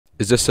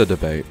Is this a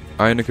debate?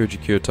 Ayanokoji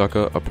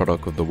Kiyotaka, a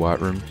product of the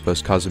White Room,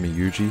 versus Kazami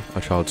Yuuji, a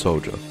child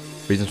soldier.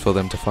 Reasons for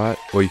them to fight?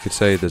 Or you could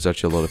say there's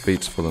actually a lot of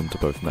feats for them to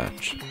both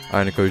match.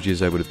 Ayanokoji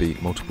is able to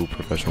beat multiple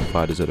professional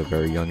fighters at a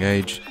very young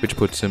age, which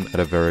puts him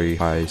at a very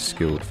high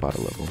skilled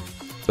fighter level.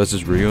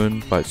 Versus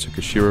Ryuuen fights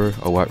Tsukishiro,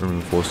 a White Room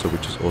enforcer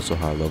which is also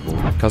high level.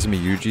 Kazami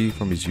Yuuji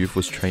from his youth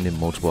was trained in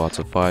multiple arts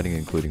of fighting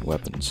including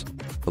weapons,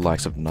 the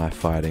likes of knife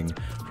fighting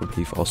from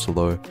Heath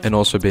Oslo, and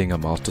also being a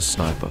master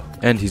sniper.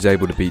 And he's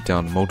able to beat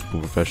down multiple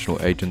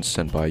professional agents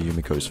sent by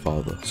Yumiko's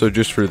father. So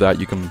just through that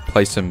you can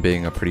place him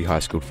being a pretty high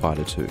skilled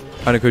fighter too.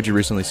 Ayanokoji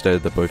recently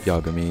stated that both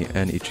Yagami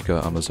and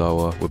Ichika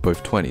Amazawa were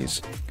both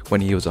 20s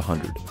when he was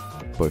 100,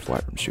 both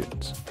White Room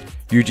students.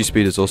 Yuuji's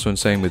speed is also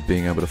insane with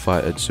being able to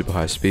fight at super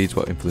high speeds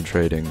while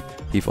infiltrating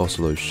Heath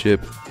Oslo's ship.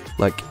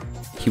 Like,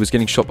 he was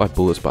getting shot by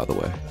bullets by the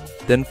way.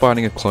 Then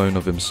fighting a clone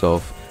of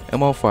himself,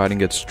 and while fighting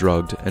gets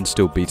drugged and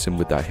still beats him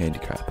with that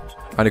handicap.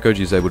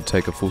 Ayanokoji is able to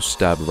take a full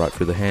stab right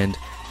through the hand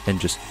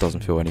and just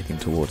doesn't feel anything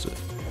towards it.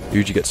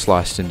 Yuuji gets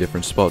sliced in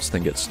different spots,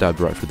 then gets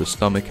stabbed right through the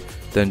stomach,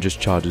 then just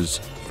charges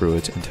through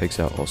it and takes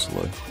out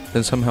Oslo.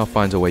 Then somehow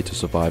finds a way to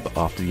survive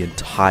after the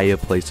entire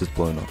place is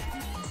blown up.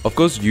 Of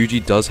course,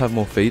 Yuuji does have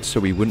more feats, so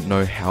we wouldn't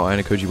know how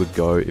Ayanokoji would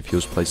go if he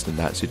was placed in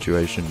that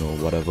situation or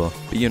whatever,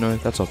 but you know,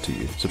 that's up to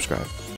you. Subscribe.